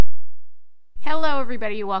Hello,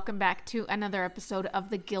 everybody. Welcome back to another episode of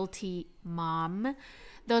The Guilty Mom.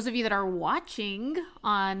 Those of you that are watching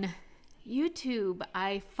on YouTube,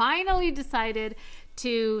 I finally decided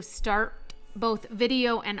to start both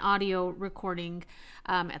video and audio recording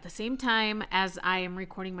at the same time as I am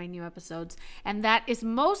recording my new episodes. And that is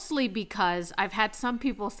mostly because I've had some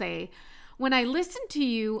people say, when I listen to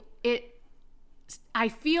you, I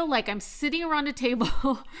feel like I'm sitting around a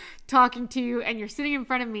table talking to you and you're sitting in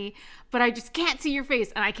front of me, but I just can't see your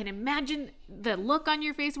face. And I can imagine the look on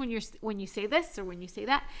your face when you say this or when you say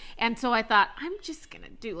that. And so I thought, I'm just going to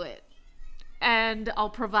do it. And I'll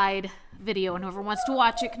provide video, and whoever wants to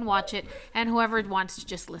watch it can watch it. And whoever wants to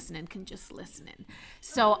just listen in can just listen in.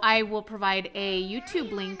 So I will provide a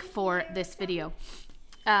YouTube link for this video.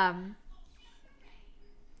 You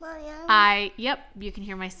can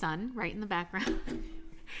hear my son right in the background.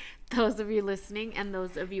 Those of you listening and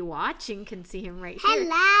those of you watching can see him right here.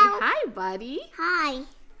 Hello. Hi, buddy. Hi.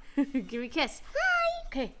 Give me a kiss. Hi.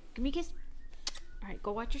 Okay, give me a kiss. All right,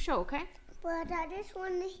 go watch your show, okay? But I just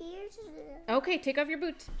want to hear. Okay, take off your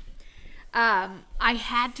boots. I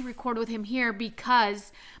had to record with him here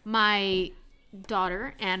because my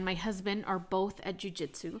daughter and my husband are both at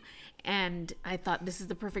jiu-jitsu, and I thought this is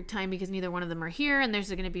the perfect time because neither one of them are here and there's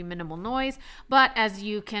going to be minimal noise. But as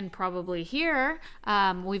you can probably hear,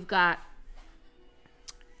 we've got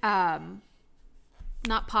not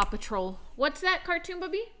Paw Patrol. What's that cartoon,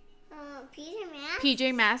 Bubby? PJ Masks.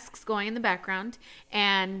 PJ Masks going in the background,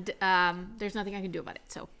 and there's nothing I can do about it,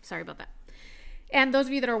 so sorry about that. And those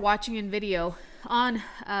of you that are watching in video, on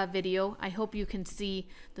video, I hope you can see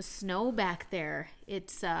the snow back there.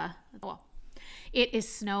 It is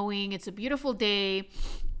snowing. It's a beautiful day,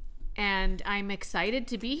 and I'm excited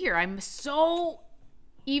to be here. I'm so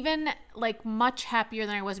much happier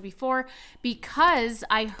than I was before because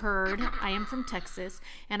I am from Texas,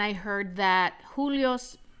 and I heard that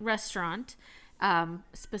Julio's restaurant,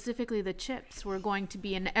 specifically the chips, were going to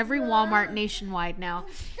be in every Walmart nationwide now,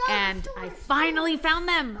 and I finally found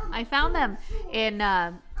them. I found them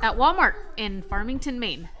at Walmart in Farmington,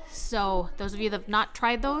 Maine. So those of you that have not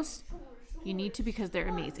tried those, you need to because they're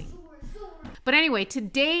amazing. But anyway,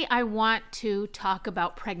 today I want to talk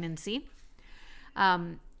about pregnancy.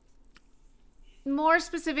 More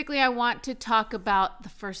specifically, I want to talk about the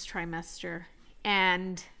first trimester,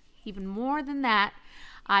 and even more than that,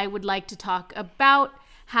 I would like to talk about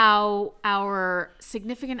how our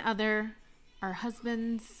significant other, our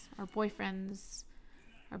husbands, our boyfriends,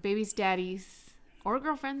 our baby's daddies, or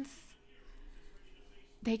girlfriends,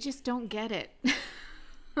 they just don't get it.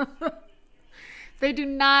 They do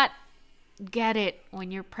not get it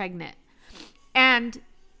when you're pregnant. And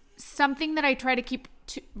something that I try to keep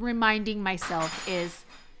reminding myself is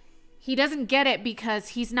he doesn't get it because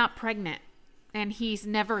he's not pregnant. And he's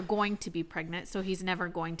never going to be pregnant, so he's never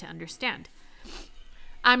going to understand.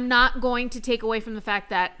 I'm not going to take away from the fact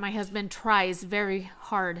that my husband tries very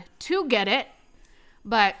hard to get it,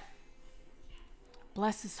 but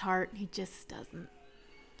bless his heart, he just doesn't.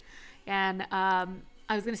 And I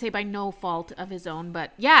was going to say by no fault of his own,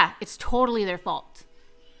 but yeah, it's totally their fault.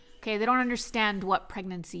 Okay, they don't understand what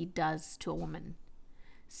pregnancy does to a woman.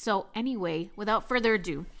 So anyway, without further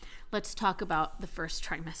ado, let's talk about the first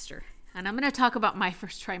trimester. And I'm going to talk about my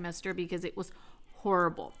first trimester because it was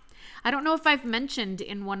horrible. I don't know if I've mentioned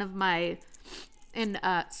in one of my,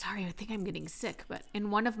 sorry, I think I'm getting sick, but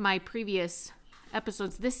in one of my previous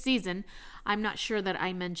episodes this season, I'm not sure that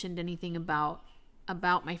I mentioned anything about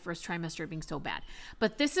my first trimester being so bad.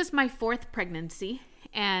 But this is my fourth pregnancy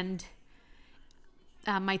and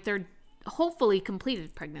my third, hopefully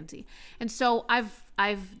completed pregnancy. And so I've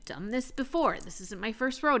done this before. This isn't my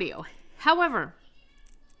first rodeo. However,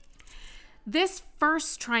 this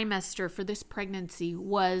first trimester for this pregnancy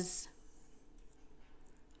was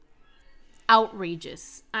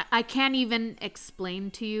outrageous. I can't even explain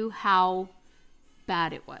to you how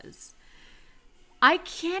bad it was. I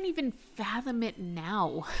can't even fathom it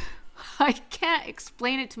now. I can't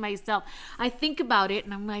explain it to myself. I think about it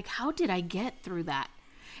and I'm like, how did I get through that?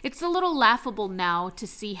 It's a little laughable now to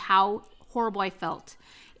see how horrible I felt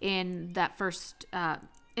in the first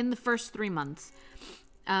 3 months.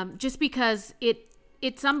 Just because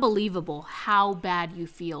it's unbelievable how bad you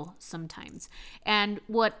feel sometimes. And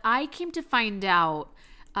what I came to find out,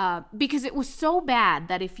 because it was so bad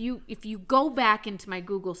that if you go back into my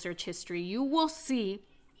Google search history, you will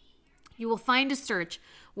find a search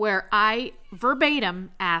where I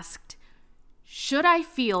verbatim asked, should I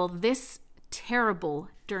feel this terrible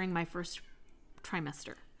during my first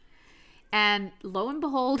trimester? And lo and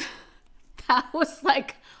behold, that was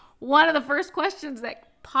one of the first questions that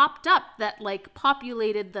popped up, that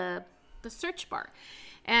populated the the search bar.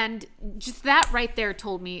 And just that right there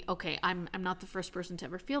told me, okay, I'm not the first person to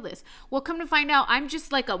ever feel this. Well, come to find out, I'm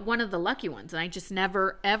just like one of the lucky ones. And I just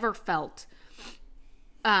never, ever felt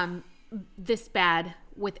this bad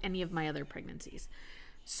with any of my other pregnancies.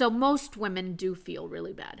 So most women do feel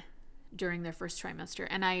really bad during their first trimester.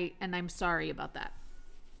 And I'm sorry about that.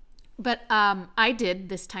 But I did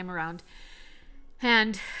this time around.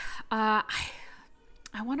 And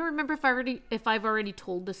I want to remember if I've already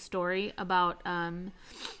told the story about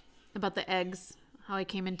the eggs, how I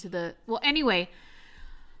came into well, anyway,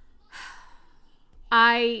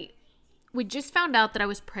 we just found out that I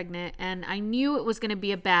was pregnant, and I knew it was going to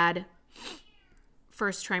be a bad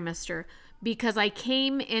first trimester because I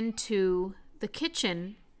came into the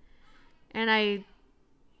kitchen and I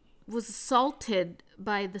was assaulted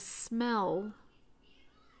by the smell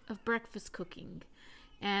of breakfast cooking.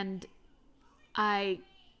 And I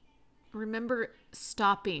remember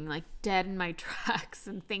stopping like dead in my tracks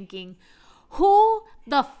and thinking, who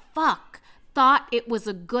the fuck thought it was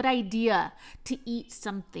a good idea to eat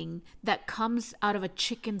something that comes out of a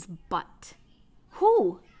chicken's butt?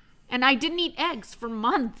 Who? And I didn't eat eggs for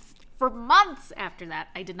months. For months after that,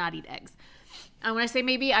 I did not eat eggs. And when I say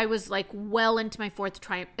maybe, I was like well into my fourth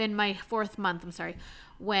month,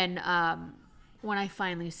 when I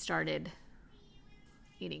finally started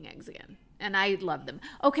eating eggs again. And I love them.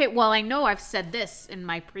 Okay, well, I know I've said this in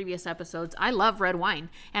my previous episodes. I love red wine,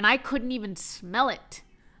 and I couldn't even smell it.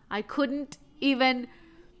 I couldn't even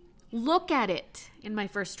look at it in my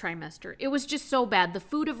first trimester. It was just so bad. The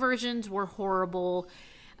food aversions were horrible.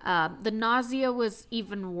 The nausea was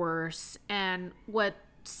even worse. And what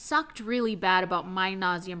sucked really bad about my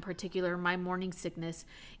nausea in particular, my morning sickness,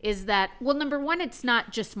 is that, well, number one, it's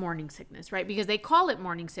not just morning sickness, right? Because they call it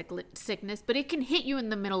morning sickness, but it can hit you in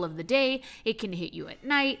the middle of the day. It can hit you at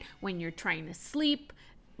night when you're trying to sleep.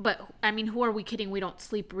 But, I mean, who are we kidding? We don't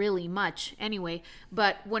sleep really much anyway.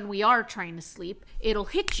 But when we are trying to sleep, it'll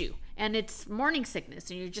hit you. And it's morning sickness,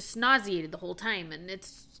 and you're just nauseated the whole time. And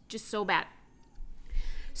it's just so bad.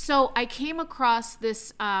 So I came across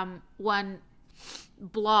this one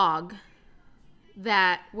blog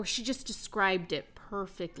where she just described it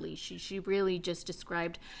perfectly. She really just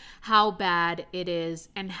described how bad it is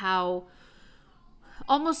and how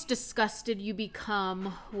almost disgusted you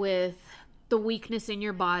become with the weakness in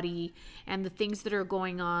your body and the things that are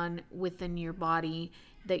going on within your body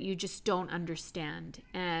that you just don't understand.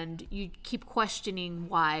 And you keep questioning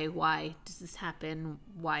why does this happen?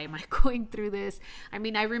 Why am I going through this? I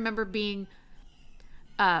mean, I remember being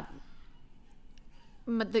the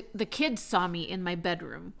kids saw me in my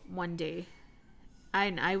bedroom one day,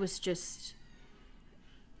 and I was just,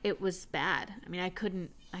 it was bad. I mean, I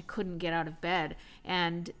couldn't get out of bed,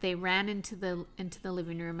 and they ran into the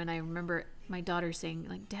living room, and I remember my daughter saying,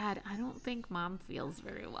 like, "Dad, I don't think Mom feels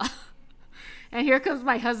very well." And here comes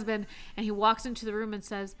my husband, and he walks into the room and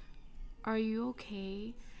says, "Are you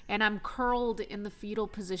okay?" And I'm curled in the fetal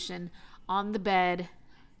position on the bed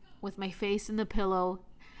with my face in the pillow,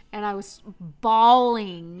 and I was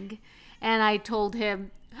bawling. And I told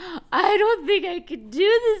him, "I don't think I can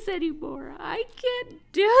do this anymore. I can't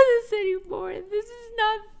do this anymore. This is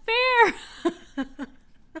not fair."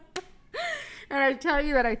 And I tell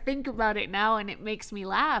you that I think about it now, and it makes me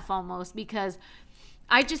laugh almost, because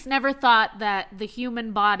I just never thought that the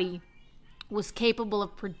human body was capable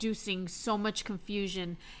of producing so much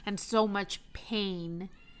confusion and so much pain.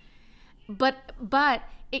 But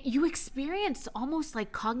you experience almost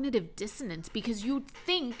like cognitive dissonance, because you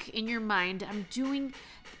think in your mind, I'm doing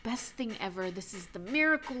the best thing ever. This is the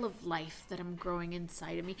miracle of life that I'm growing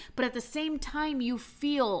inside of me. But at the same time, you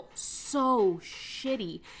feel so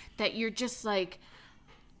shitty that you're just like,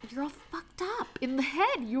 you're all fucked up in the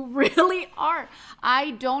head. You really are.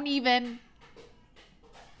 I don't even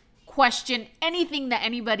question anything that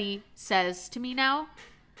anybody says to me now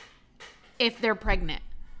if they're pregnant.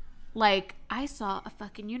 Like, I saw a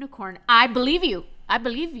fucking unicorn. I believe you. I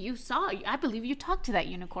believe you saw. I believe you talked to that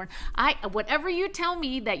unicorn. Whatever you tell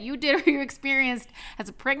me that you did or you experienced as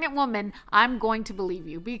a pregnant woman, I'm going to believe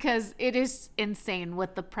you, because it is insane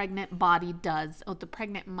what the pregnant body does, what the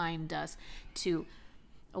pregnant mind does to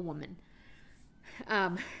a woman.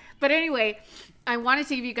 But anyway, I wanted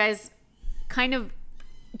to give you guys kind of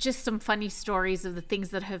just some funny stories of the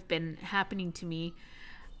things that have been happening to me.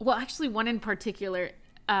 Well, actually, one in particular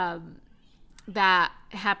that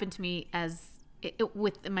happened to me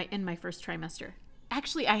in my first trimester.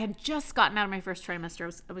 Actually, I had just gotten out of my first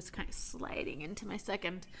trimester. I was kind of sliding into my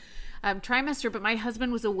second trimester, but my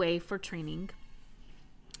husband was away for training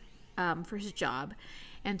for his job,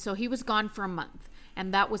 and so he was gone for a month.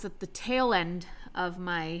 And that was at the tail end of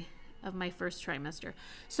my of my first trimester.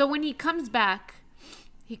 So when he comes back,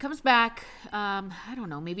 I don't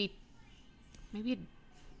know, maybe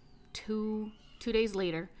 2 days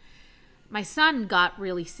later. My son got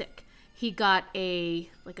really sick. He got a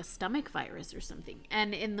stomach virus or something.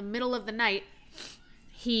 And in the middle of the night,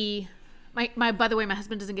 by the way, my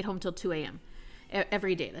husband doesn't get home till 2 a.m.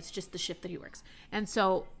 every day. That's just the shift that he works. And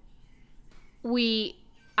so he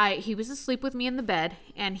was asleep with me in the bed,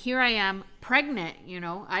 and here I am pregnant,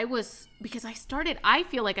 I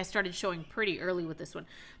feel like I started showing pretty early with this one.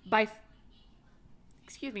 By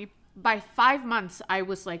 5 months, I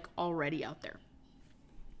was like already out there.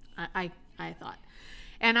 I thought,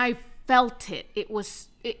 and I felt it.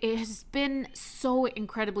 It has been so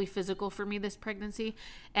incredibly physical for me, this pregnancy.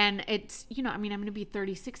 And it's, I'm going to be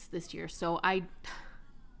 36 this year. So I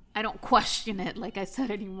don't question it, like I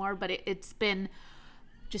said, anymore, but it's been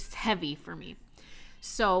just heavy for me.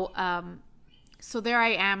 So, so there I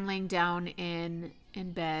am laying down in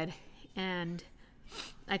bed, and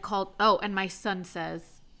I called, and my son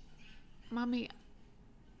says, "Mommy,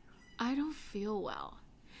 I don't feel well."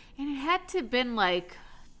 And it had to have been like,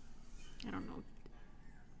 I don't know,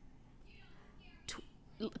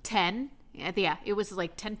 10. Yeah, it was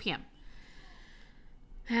like 10 p.m.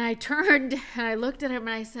 And I turned and I looked at him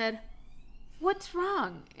and I said, "What's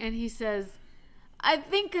wrong?" And he says, "I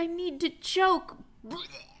think I need to choke."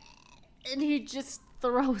 And he just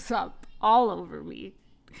throws up all over me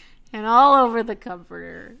and all over the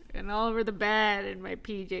comforter and all over the bed and my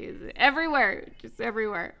PJs, everywhere, just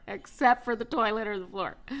everywhere, except for the toilet or the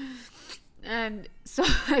floor. And so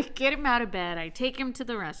I get him out of bed. I take him to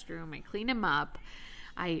the restroom. I clean him up.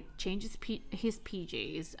 I change his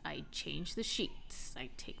PJs. I change the sheets. I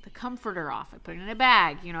take the comforter off. I put it in a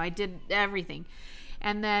bag. I did everything.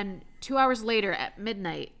 And then 2 hours later at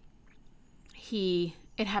midnight,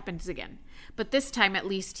 it happens again. But this time, at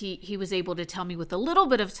least, he was able to tell me with a little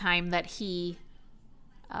bit of time that he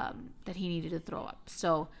needed to throw up.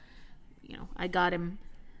 So, I got him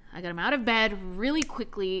out of bed really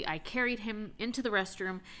quickly. I carried him into the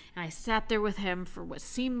restroom, and I sat there with him for what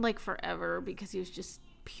seemed like forever because he was just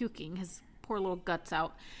puking his poor little guts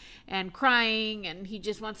out and crying, and he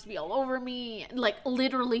just wants to be all over me, like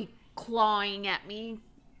literally clawing at me,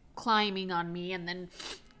 climbing on me, and then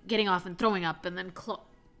getting off and throwing up, and then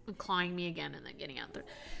clawing me again, and then getting out there.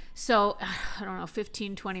 So, I don't know,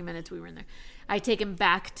 15, 20 minutes we were in there. I take him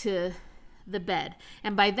back to the bed.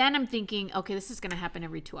 And by then I'm thinking, okay, this is going to happen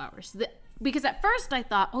every 2 hours. Because at first I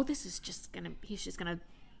thought, he's just going to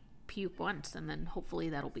puke once, and then hopefully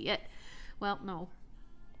that'll be it. Well, no.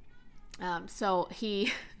 So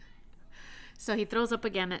he throws up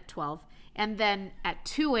again at 12. And then at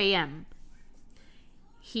 2 a.m.,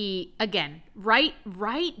 he, again,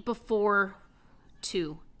 right before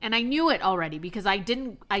 2. And I knew it already because I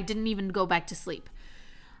didn't even go back to sleep.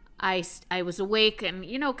 I was awake and,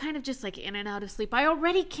 kind of just like in and out of sleep. I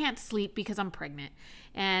already can't sleep because I'm pregnant.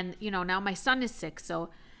 And, now my son is sick. So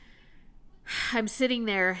I'm sitting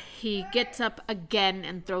there. He gets up again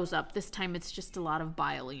and throws up. This time it's just a lot of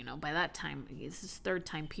bile, By that time, it's his third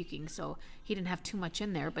time puking. So he didn't have too much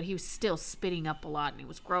in there, but he was still spitting up a lot and it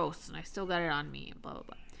was gross. And I still got it on me and blah, blah,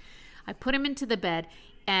 blah. I put him into the bed.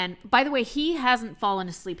 And by the way, he hasn't fallen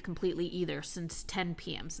asleep completely either since 10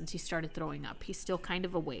 p.m., since he started throwing up. He's still kind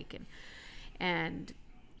of awake. And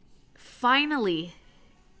finally,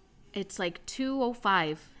 it's like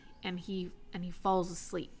 2:05, and he falls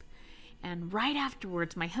asleep. And right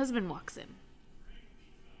afterwards, my husband walks in.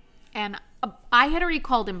 And I had already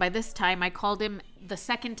called him by this time. I called him the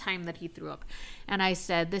second time that he threw up. And I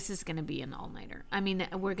said, this is going to be an all-nighter. I mean,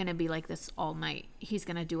 we're going to be like this all night. He's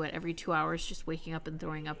going to do it every 2 hours, just waking up and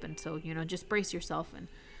throwing up. And so, just brace yourself and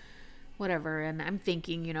whatever. And I'm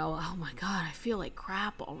thinking, oh my God, I feel like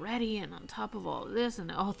crap already. And on top of all of this, and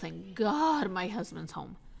oh, thank God my husband's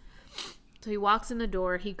home. So he walks in the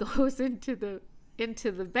door. He goes into the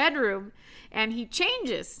bedroom and he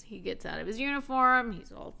changes. He gets out of his uniform.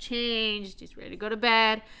 He's all changed. He's ready to go to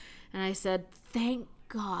bed. And I said, thank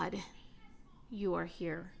God you are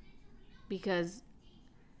here, because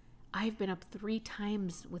I've been up 3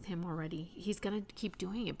 times with him already. He's going to keep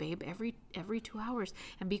doing it, babe, every 2 hours.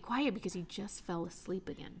 And be quiet because he just fell asleep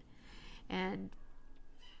again. And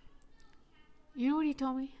you know what he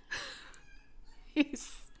told me?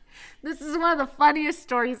 This is one of the funniest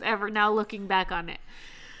stories ever now looking back on it.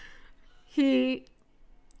 He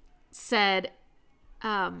said,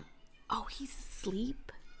 he's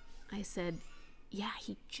asleep? I said, yeah,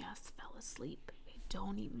 he just fell asleep.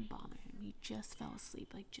 Don't even bother him. He just fell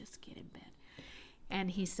asleep. Like, just get in bed.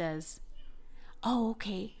 And he says, oh,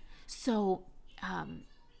 okay. So,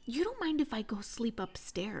 you don't mind if I go sleep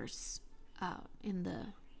upstairs in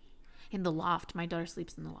the loft. My daughter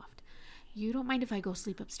sleeps in the loft. You don't mind if I go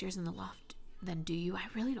sleep upstairs in the loft then, do you? I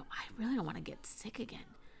really don't want to get sick again.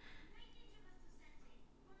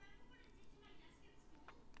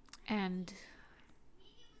 And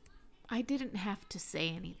I didn't have to say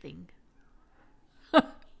anything.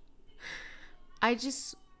 I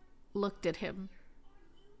just looked at him.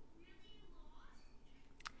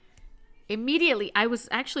 Immediately, I was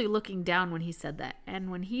actually looking down when he said that.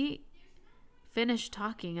 And when he finished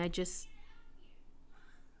talking, I just...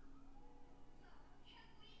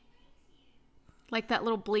 like that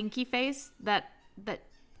little blinky face, that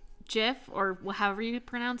gif, or however you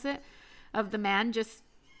pronounce it, of the man just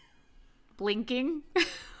blinking,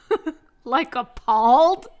 like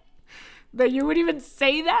appalled that you would even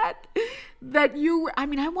say that.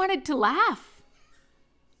 I wanted to laugh.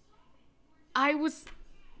 I was,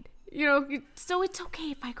 so it's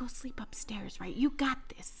okay if I go sleep upstairs, right? You got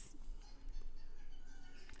this.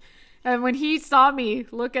 And when he saw me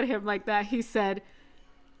look at him like that, he said,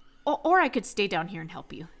 or I could stay down here and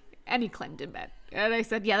help you. And he climbed in bed. And I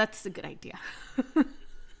said, yeah, that's a good idea.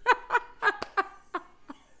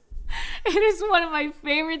 It is one of my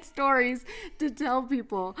favorite stories to tell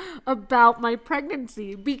people about my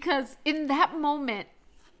pregnancy, because in that moment,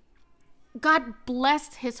 God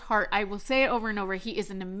blessed his heart. I will say it over and over. He is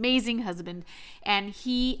an amazing husband. And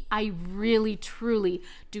I really, truly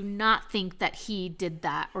do not think that he did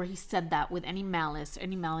that or he said that with any malice,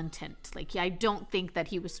 any malintent. I don't think that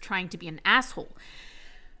he was trying to be an asshole.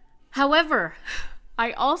 However,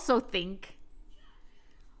 I also think,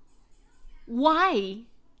 why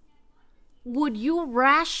would you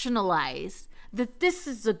rationalize that this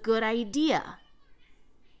is a good idea?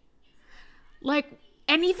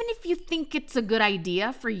 And even if you think it's a good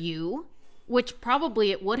idea for you, which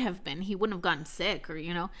probably it would have been, he wouldn't have gotten sick or,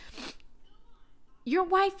 your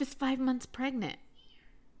wife is 5 months pregnant.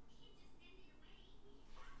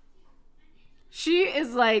 She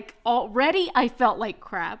is already I felt like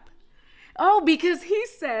crap. Oh, because he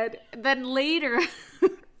said, then later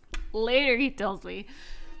he tells me,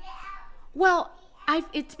 well,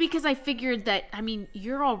 it's because I figured that,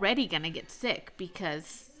 you're already going to get sick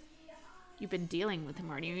because you've been dealing with him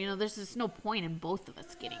already. There's just no point in both of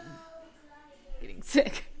us getting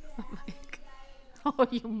sick. I'm like, oh,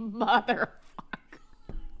 you motherfucker.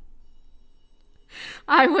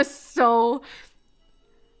 I was so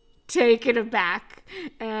taken aback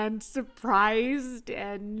and surprised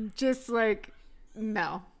and just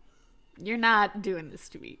no, you're not doing this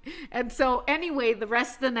to me. And so anyway, the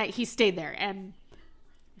rest of the night he stayed there, and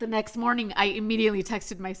the next morning I immediately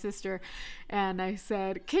texted my sister and I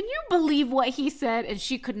said, can you believe what he said? And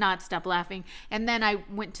she could not stop laughing. And then I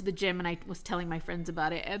went to the gym and I was telling my friends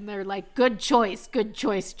about it, and they're like, good choice,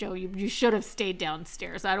 Joe. You should have stayed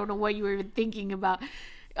downstairs. I don't know what you were even thinking about.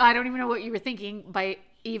 I don't even know what you were thinking by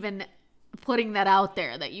even putting that out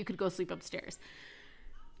there, that you could go sleep upstairs.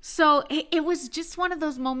 So it was just one of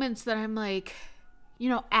those moments that I'm like,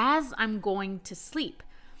 as I'm going to sleep,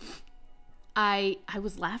 I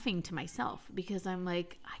was laughing to myself because I'm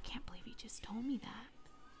like, I can't believe he just told me that.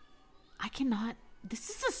 I cannot.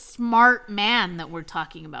 This is a smart man that we're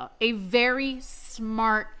talking about. A very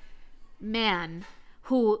smart man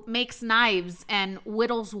who makes knives and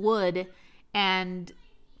whittles wood and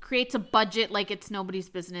creates a budget like it's nobody's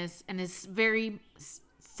business and is very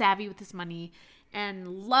savvy with his money and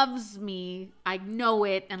loves me. I know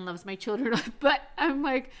it, and loves my children. But I'm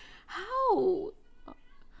like, how?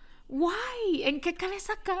 Why? En qué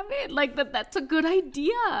cabeza cabe? That's a good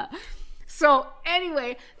idea. So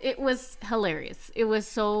anyway, it was hilarious. It was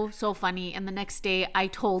so funny. And the next day I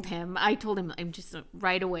told him, I'm just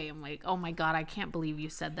right away, I'm like, oh my God, I can't believe you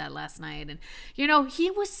said that last night. And,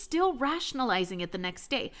 he was still rationalizing it the next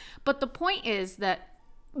day. But the point is that,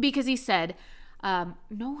 because he said,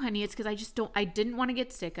 no, honey, it's because I didn't want to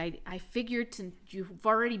get sick. I figured since you've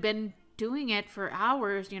already been doing it for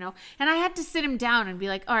hours, and I had to sit him down and be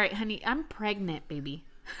like, all right, honey, I'm pregnant, baby.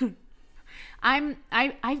 I'm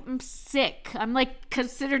sick. I'm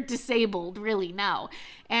considered disabled really now.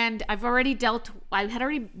 And I had already dealt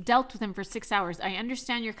with him for 6 hours. I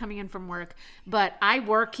understand you're coming in from work, but I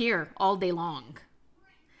work here all day long.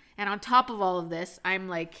 And on top of all of this,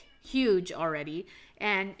 I'm huge already.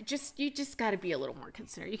 And you just got to be a little more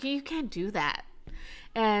considerate. You can't do that.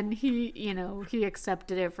 And he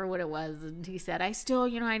accepted it for what it was. And he said, I still,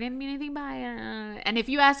 I didn't mean anything by it. And if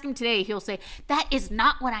you ask him today, he'll say, that is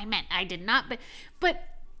not what I meant. I did not. But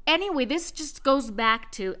anyway, this just goes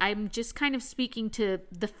back to, I'm just kind of speaking to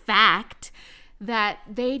the fact that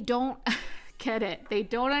they don't get it. They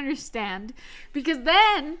don't understand. Because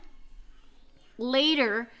then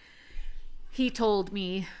later he told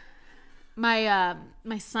me my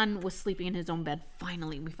son was sleeping in his own bed.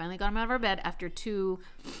 We finally got him out of our bed after 2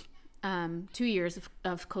 years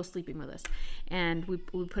of co-sleeping with us, and we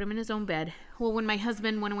put him in his own bed. Well, when my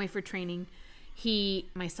husband went away for training,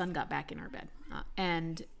 my son got back in our bed,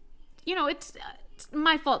 and it's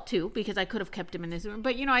my fault too, because I could have kept him in his room,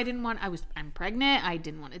 but I'm pregnant. I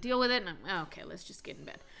didn't want to deal with it, and I'm okay, let's just get in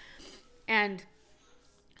bed. And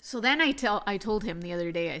so then I told him the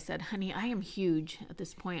other day, I said, honey, I am huge at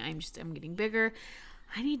this point. I'm getting bigger.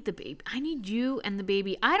 I need the baby. I need you and the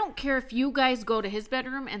baby. I don't care if you guys go to his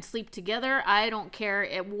bedroom and sleep together. I don't care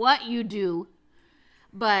what you do,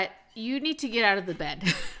 but you need to get out of the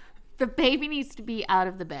bed. The baby needs to be out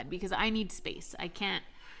of the bed because I need space. I can't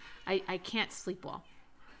sleep well.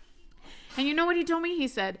 And you know what he told me? He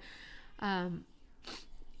said, yeah,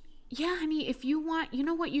 honey, if you want,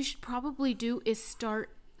 what you should probably do is start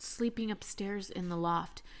sleeping upstairs in the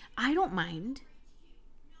loft. I don't mind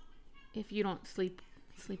if you don't sleep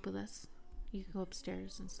with us. You can go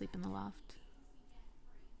upstairs and sleep in the loft.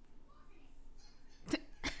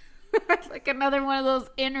 Like another one of those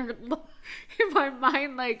in my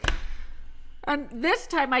mind, like, and this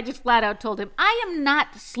time I just flat out told him, I am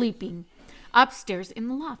not sleeping upstairs in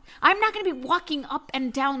the loft. I'm not going to be walking up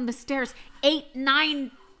and down the stairs 8, 9,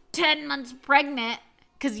 10 months pregnant.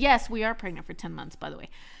 Because yes, we are pregnant for 10 months, by the way.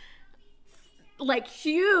 Like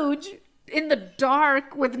huge in the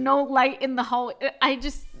dark with no light in the hallway.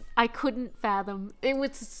 I couldn't fathom.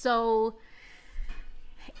 It's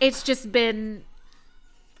just been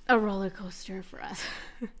a roller coaster for us.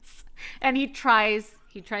 And he tries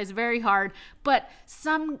very hard, but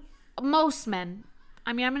most men,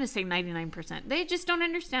 I'm going to say 99%, they just don't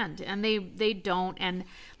understand, and they don't. And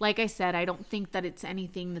like I said, I don't think that it's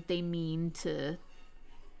anything that they mean to.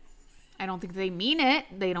 I don't think they mean it.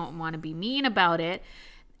 They don't want to be mean about it.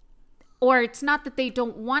 Or it's not that they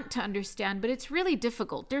don't want to understand, but it's really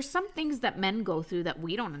difficult. There's some things that men go through that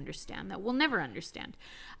we don't understand, that we'll never understand.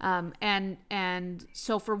 And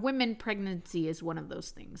so for women, pregnancy is one of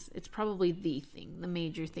those things. It's probably the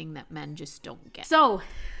major thing that men just don't get. So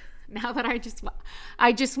now that I just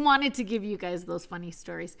wanted to give you guys those funny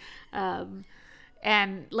stories.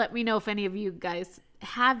 And let me know if any of you guys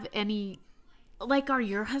have any, like, are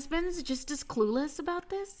your husbands just as clueless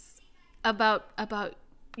about this? About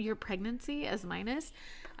your pregnancy as mine is?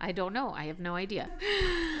 I don't know. I have no idea.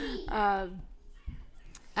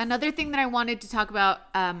 Another thing that I wanted to talk about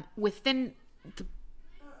within the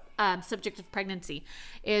subject of pregnancy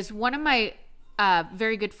is one of my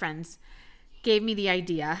very good friends gave me the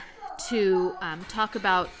idea to talk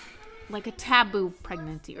about like a taboo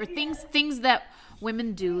pregnancy, or things that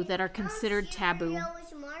women do that are considered taboo.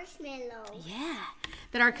 Marshmallows. Yeah,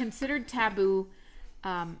 that are considered taboo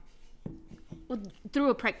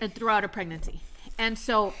throughout a pregnancy. And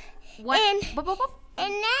so what? And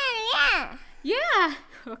then Yeah.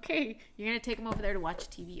 Okay. You're gonna take them over there to watch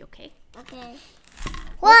TV. Okay. Okay.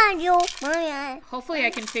 Mommy. Hopefully,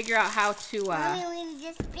 I can figure out how to. Mommy, we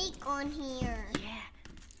just speak on here. Yeah.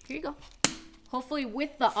 Here you go. Hopefully,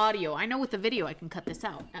 with the audio. I know with the video I can cut this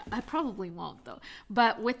out. I probably won't though.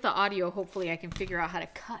 But with the audio, hopefully, I can figure out how to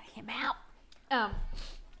cut him out.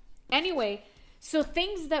 Anyway, so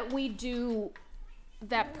things that we do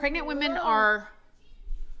that pregnant women are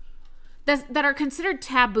that are considered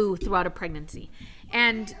taboo throughout a pregnancy.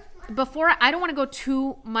 And before, I don't want to go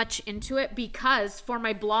too much into it, because for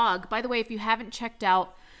my blog, by the way, if you haven't checked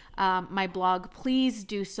out my blog, please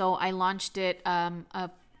do so. I launched it a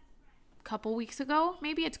couple weeks ago,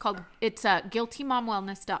 maybe. It's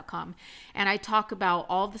guiltymomwellness.com, and I talk about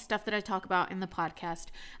all the stuff that I talk about in the podcast,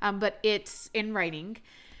 but it's in writing.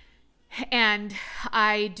 And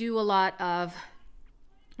I'm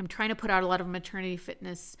trying to put out a lot of maternity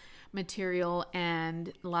fitness material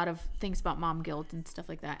and a lot of things about mom guilt and stuff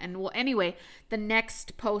like that. And well, anyway, the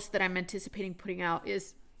next post that I'm anticipating putting out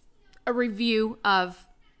is a review of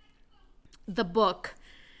the book.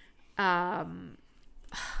 I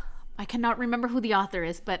cannot remember who the author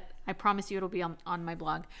is, but I promise you it'll be on my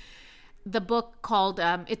blog. The book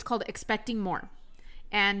it's called Expecting More.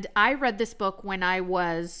 And I read this book when I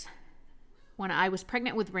was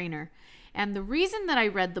pregnant with Rainer. And the reason that I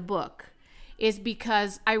read the book is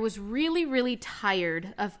because I was really, really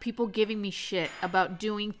tired of people giving me shit about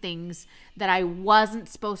doing things that I wasn't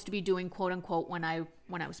supposed to be doing, quote unquote, when I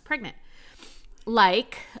was pregnant.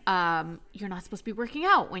 Like, you're not supposed to be working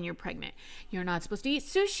out when you're pregnant. You're not supposed to eat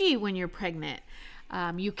sushi when you're pregnant.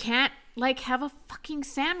 You can't have a fucking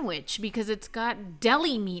sandwich because it's got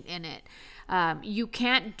deli meat in it. You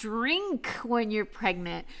can't drink when you're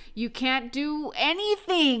pregnant. You can't do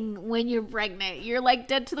anything when you're pregnant. You're like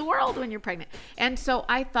dead to the world when you're pregnant. And so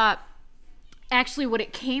I thought, actually what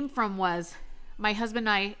it came from was my husband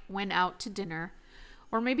and I went out to dinner,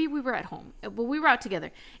 or maybe we were at home, but we were out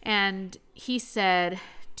together. And he said,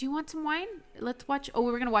 do you want some wine? Let's watch. Oh,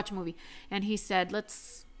 we were going to watch a movie. And he said, do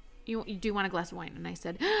you want a glass of wine? And I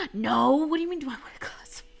said, no, what do you mean do I want a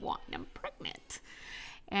glass of wine? I'm pregnant.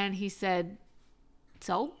 And he said,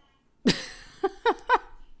 so? And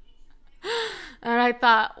I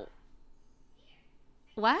thought,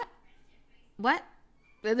 what?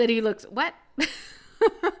 And then he looks, what?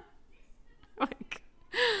 Like,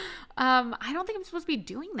 I don't think I'm supposed to be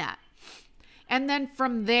doing that. And then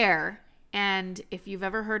from there, and if you've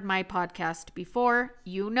ever heard my podcast before,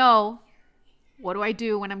 you know, what do I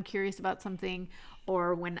do when I'm curious about something,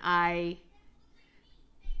 or when I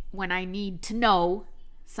need to know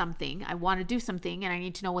something, I want to do something and I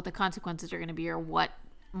need to know what the consequences are going to be or what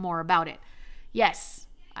more about it. Yes,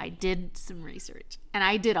 I did some research, and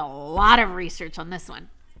I did a lot of research on this one.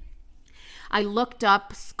 I looked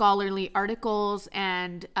up scholarly articles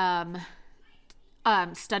and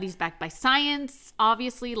studies backed by science,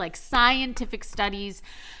 obviously, like scientific studies.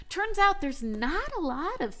 Turns out there's not a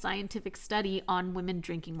lot of scientific study on women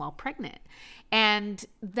drinking while pregnant. And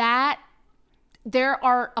that there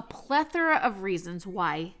are a plethora of reasons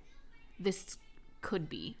why this could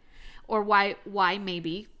be, or why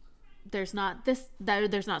maybe there's not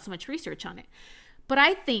so much research on it. But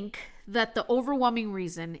I think that the overwhelming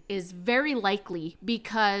reason is very likely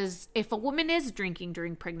because if a woman is drinking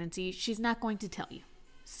during pregnancy, she's not going to tell you.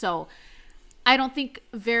 So I don't think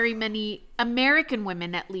very many American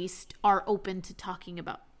women, at least, are open to talking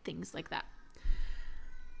about things like that.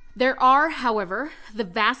 There are, however, the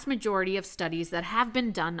vast majority of studies that have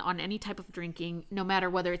been done on any type of drinking, no matter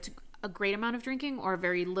whether it's a great amount of drinking or a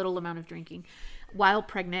very little amount of drinking, while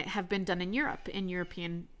pregnant, have been done in Europe, in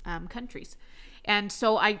European countries. And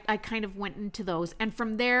so I kind of went into those. And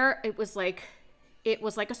from there, it was like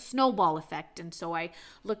a snowball effect. And so I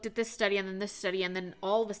looked at this study and then this study. And then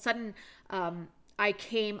all of a sudden, I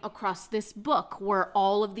came across this book where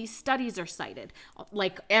all of these studies are cited,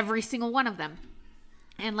 like every single one of them.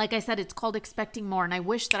 And like I said, it's called Expecting More. And I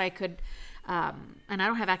wish that I could, and I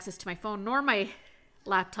don't have access to my phone nor my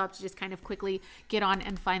laptop to just kind of quickly get on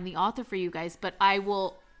and find the author for you guys. But I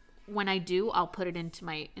will, when I do, I'll put it into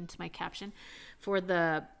my caption for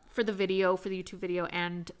the video, for the YouTube video,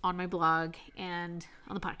 and on my blog and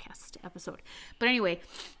on the podcast episode. But anyway,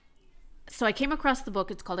 so I came across the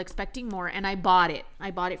book. It's called Expecting More, and I bought it.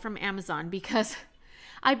 I bought it from Amazon because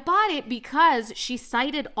she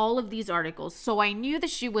cited all of these articles. So I knew that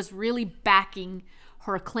she was really backing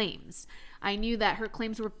her claims. I knew that her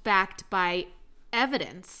claims were backed by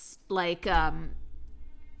evidence, like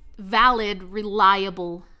valid,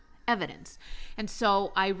 reliable evidence. And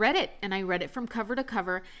so I read it, and I read it from cover to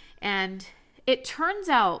cover. And it turns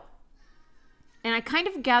out, and I kind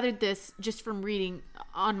of gathered this just from reading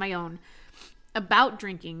on my own about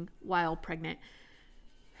drinking while pregnant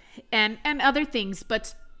and other things,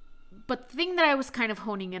 but the thing that I was kind of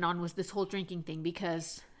honing in on was this whole drinking thing,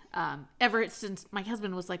 because ever since my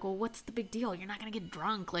husband was like, well, what's the big deal? You're not going to get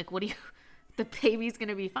drunk. Like, the baby's going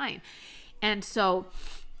to be fine. And so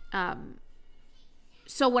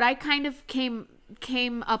what I kind of came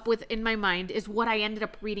up with in my mind is what I ended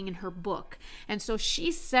up reading in her book. And so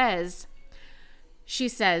she says,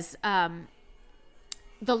 the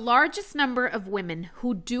largest number of women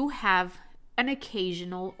who do have an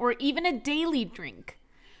occasional or even a daily drink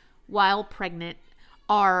while pregnant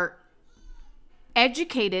are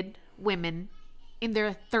educated women in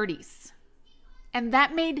their 30s. And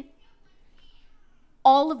that made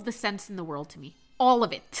all of the sense in the world to me. All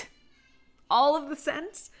of it. All of the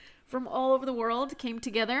sense from all over the world came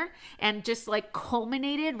together and just like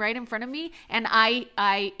culminated right in front of me. And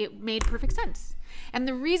it made perfect sense. And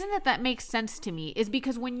the reason that makes sense to me is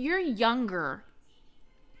because when you're younger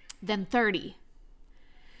than 30,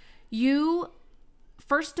 you,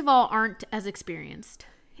 first of all, aren't as experienced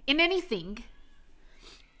in anything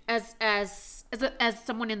as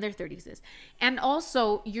someone in their 30s is. And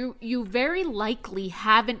also, you very likely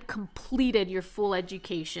haven't completed your full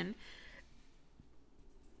education.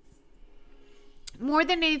 More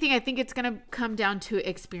than anything, I think it's going to come down to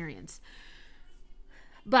experience.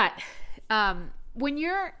 But when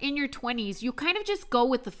you're in your 20s, you kind of just go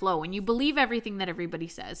with the flow and you believe everything that everybody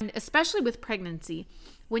says. And especially with pregnancy,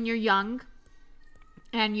 when you're young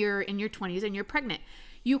and you're in your 20s and you're pregnant,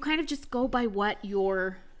 you kind of just go by what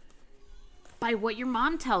your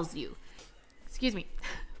mom tells you. Excuse me.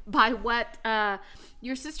 by what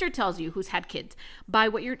your sister tells you who's had kids, by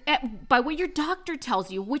what your doctor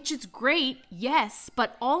tells you, which is great, yes,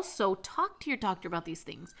 but also talk to your doctor about these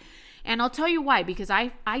things. And I'll tell you why, because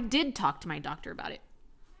I did talk to my doctor about it.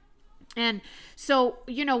 And so,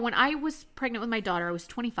 when I was pregnant with my daughter, I was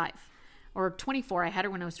 25 or 24. I had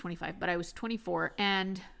her when I was 25, but I was 24,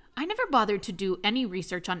 and I never bothered to do any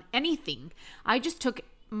research on anything. I just took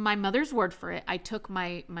my mother's word for it. I took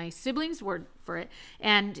my siblings' word for it.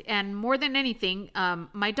 And more than anything,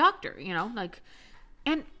 my doctor,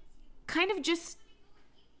 and kind of just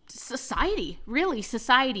society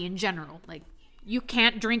in general. Like, you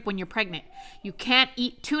can't drink when you're pregnant. You can't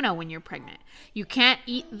eat tuna when you're pregnant. You can't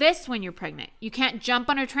eat this when you're pregnant. You can't jump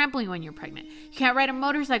on a trampoline when you're pregnant. You can't ride a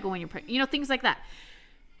motorcycle when you're pregnant. Things like that.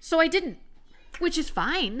 So I didn't, which is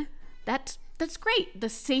fine. That's great. The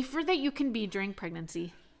safer that you can be during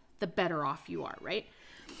pregnancy, the better off you are, right?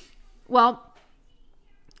 Well,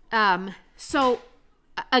 so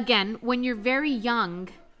again, when you're very young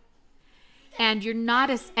and you're not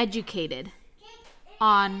as educated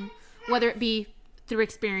on whether it be through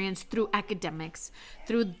experience, through academics,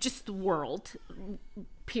 through just the world,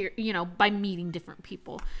 by meeting different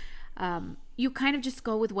people, you kind of just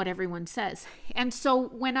go with what everyone says. And so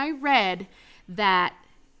when I read that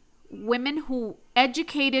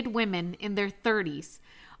educated women in their 30s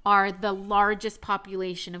are the largest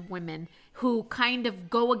population of women who kind of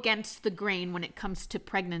go against the grain when it comes to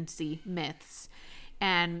pregnancy myths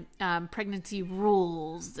and pregnancy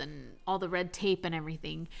rules and all the red tape and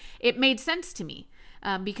everything, it made sense to me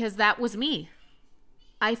because that was me.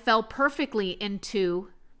 I fell perfectly into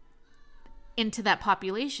that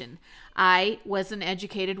population. I was an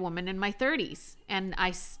educated woman in my 30s, and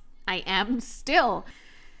I am still.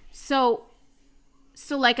 So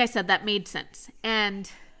like I said, that made sense. And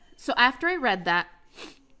so after I read that,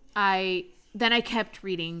 I kept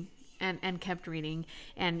reading and kept reading.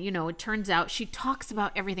 And, it turns out she talks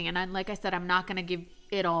about everything. And like I said, I'm not going to give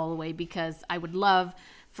it all away because I would love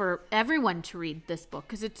for everyone to read this book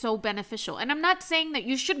because it's so beneficial. And I'm not saying that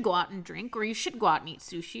you should go out and drink or you should go out and eat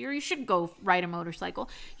sushi or you should go ride a motorcycle.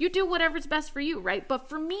 You do whatever's best for you, right? But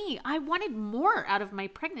for me, I wanted more out of my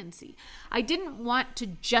pregnancy. I didn't want to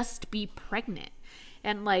just be pregnant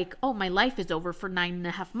and like, oh, my life is over for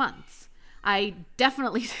 9.5 months. I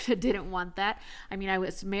definitely didn't want that. I mean, I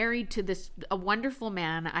was married to a wonderful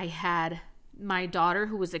man. I had my daughter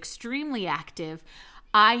who was extremely active.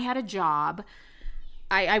 I had a job.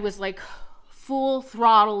 I was like full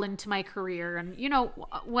throttle into my career and,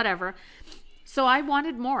 whatever. So I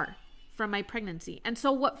wanted more from my pregnancy. And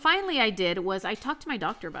so what finally I did was I talked to my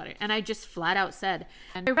doctor about it and I just flat out said,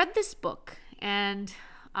 and I read this book and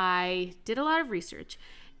I did a lot of research.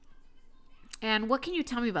 And what can you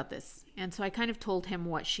tell me about this? And so I kind of told him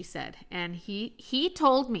what she said. And he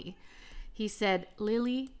told me, he said,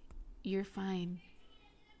 Lily, you're fine.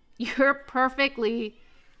 You're perfectly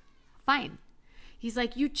fine. He's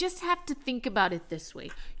like, you just have to think about it this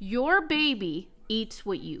way. Your baby eats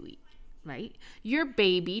what you eat, right? Your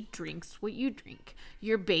baby drinks what you drink.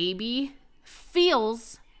 Your baby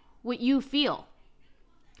feels what you feel.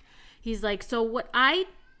 He's like, so what I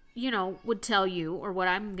would tell you, or what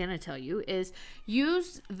I'm going to tell you, is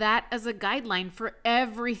use that as a guideline for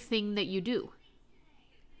everything that you do.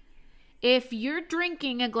 If you're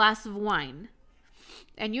drinking a glass of wine,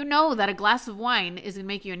 and you know that a glass of wine is going to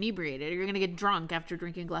make you inebriated, or you're going to get drunk after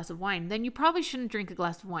drinking a glass of wine, then you probably shouldn't drink a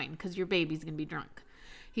glass of wine because your baby's going to be drunk.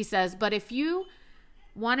 He says, but if you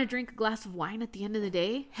want to drink a glass of wine at the end of the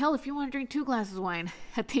day, hell, if you want to drink 2 glasses of wine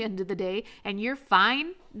at the end of the day, and you're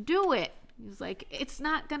fine, do it. He's like,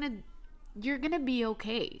 you're going to be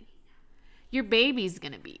okay. Your baby's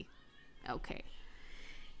going to be okay.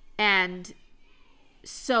 And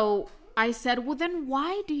so I said, well, then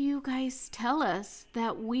why do you guys tell us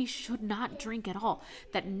that we should not drink at all?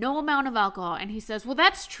 That no amount of alcohol. And he says, well,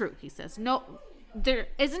 that's true. He says, no, there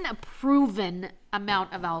isn't a proven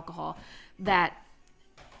amount of alcohol that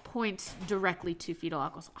points directly to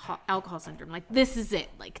fetal alcohol syndrome. Like, this is it.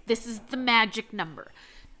 Like, this is the magic number.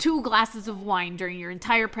 2 glasses of wine during your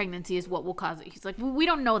entire pregnancy is what will cause it. He's like, well, we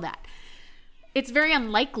don't know that. It's very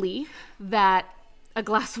unlikely that a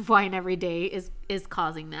glass of wine every day is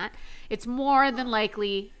causing that. It's more than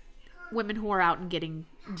likely women who are out and getting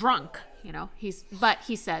drunk, but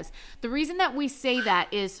he says the reason that we say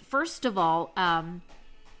that is, first of all,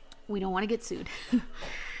 we don't want to get sued.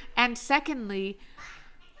 And secondly,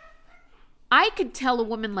 I could tell a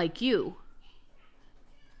woman like you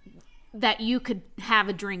that you could have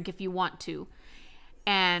a drink if you want to.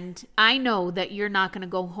 And I know that you're not going to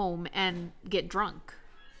go home and get drunk.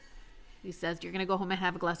 He says you're going to go home and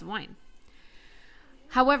have a glass of wine.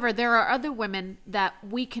 However, there are other women that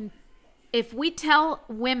we can, if we tell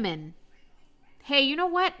women, hey, you know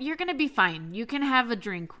what? You're going to be fine. You can have a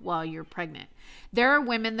drink while you're pregnant. There are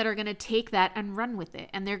women that are going to take that and run with it,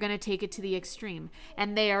 and they're going to take it to the extreme,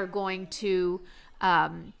 and they are going to,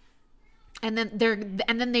 and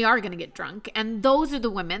then they are going to get drunk, and those are the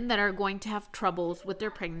women that are going to have troubles with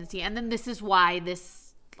their pregnancy. And then this is why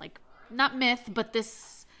this, like, not myth, but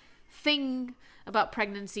this thing about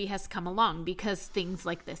pregnancy has come along, because things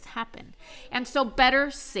like this happen. And so better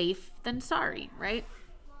safe than sorry, right?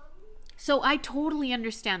 So I totally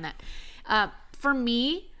understand that. For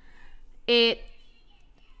me,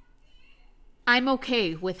 I'm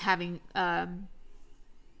okay with having a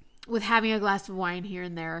glass of wine here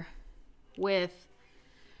and there, with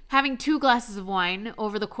having 2 glasses of wine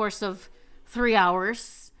over the course of 3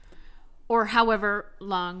 hours or however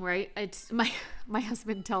long, right? It's my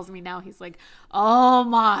husband tells me now, he's like, oh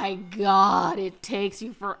my God, it takes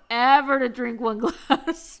you forever to drink 1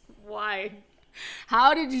 glass. Why?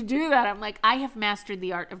 How did you do that? I'm like, I have mastered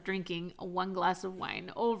the art of drinking 1 glass of wine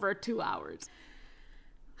over 2 hours.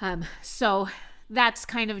 So that's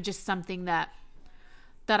kind of just something that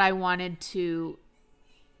I wanted to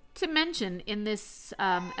mention in this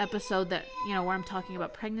episode, that, you know, where I'm talking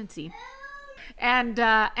about pregnancy. And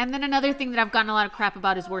then another thing that I've gotten a lot of crap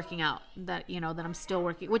about is working out, that, you know, that I'm still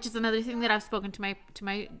working, which is another thing that I've spoken to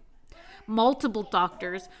my multiple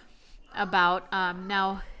doctors about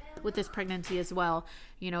now with this pregnancy as well,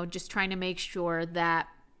 you know, just trying to make sure that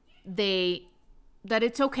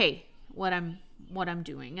it's okay what I'm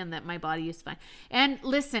doing, and that my body is fine. And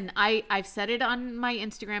listen, I've said it on my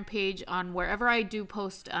Instagram page, on wherever I do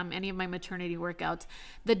post any of my maternity workouts.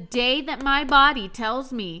 The day that my body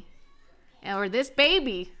tells me, or this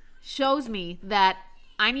baby shows me, that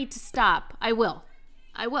I need to stop, I will.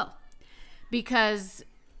 Because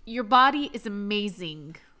your body is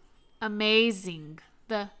amazing.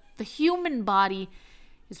 The human body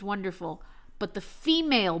is wonderful, but the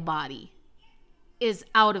female body is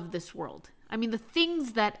out of this world. I mean, the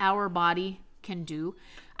things that our body can do,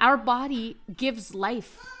 our body gives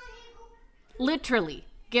life, literally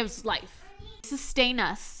gives life. They sustain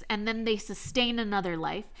us, and then they sustain another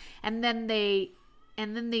life, and then they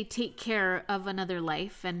take care of another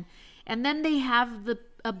life, and then they have the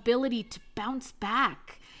ability to bounce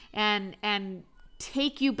back and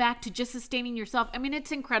take you back to just sustaining yourself. I mean,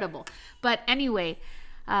 it's incredible. But anyway,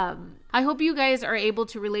 I hope you guys are able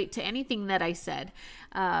to relate to anything that I said.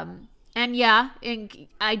 And yeah,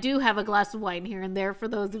 I do have a glass of wine here and there, for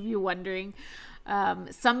those of you wondering.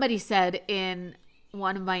 Somebody said in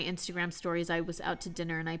one of my Instagram stories, I was out to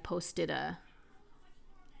dinner and I posted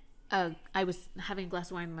I was having a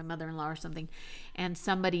glass of wine with my mother-in-law or something, and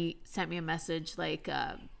somebody sent me a message like,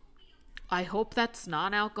 I hope that's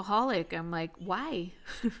non-alcoholic. I'm like, why?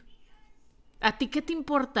 ¿A ti qué te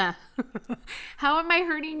importa? How am I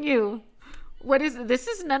hurting you? This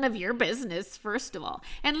is none of your business, first of all.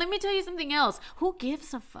 And let me tell you something else. Who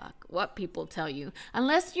gives a fuck what people tell you?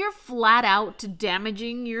 Unless you're flat out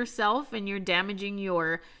damaging yourself and you're damaging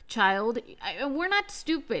your child. We're not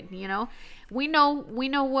stupid, you know? We know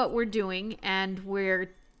what we're doing, and we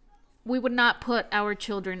would not put our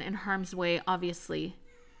children in harm's way, obviously,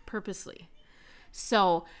 purposely.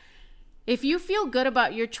 So if you feel good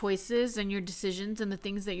about your choices and your decisions and the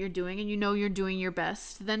things that you're doing, and you know you're doing your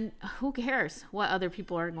best, then who cares what other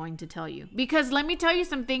people are going to tell you? Because let me tell you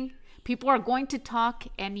something, people are going to talk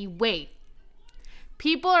anyway.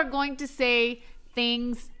 People are going to say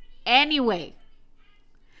things anyway.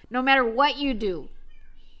 No matter what you do.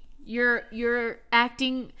 You're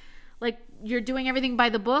acting like you're doing everything by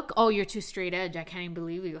the book. Oh, you're too straight edge. I can't even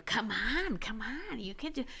believe you. Come on. You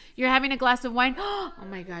can't do. You're having a glass of wine. Oh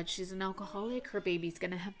my God, she's an alcoholic. Her baby's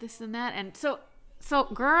gonna have this and that. And so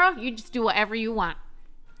girl, you just do whatever you want.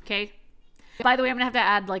 Okay. By the way, I'm gonna have to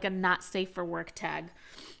add like a not safe for work tag.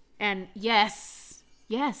 And yes,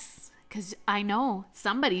 because I know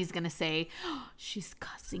somebody's gonna say, oh, she's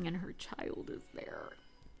cussing and her child is there.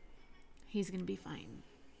 He's gonna be fine.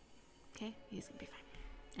 Okay, he's gonna be fine.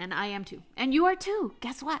 And I am too. And you are too.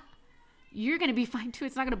 Guess what? You're going to be fine too.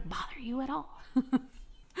 It's not going to bother you at all.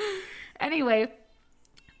 Anyway,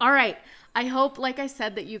 all right. I hope, like I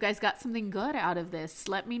said, that you guys got something good out of this.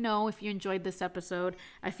 Let me know if you enjoyed this episode,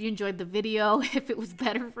 if you enjoyed the video, if it was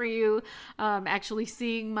better for you actually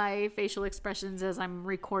seeing my facial expressions as I'm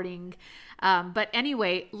recording. But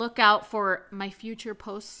anyway, look out for my future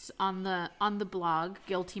posts on the blog,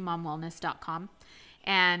 guiltymomwellness.com.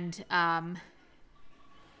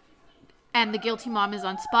 And The Guilty Mom is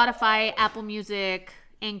on Spotify, Apple Music,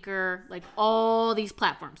 Anchor, like all these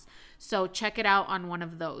platforms. So check it out on one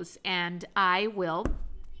of those. And I will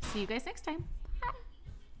see you guys next time.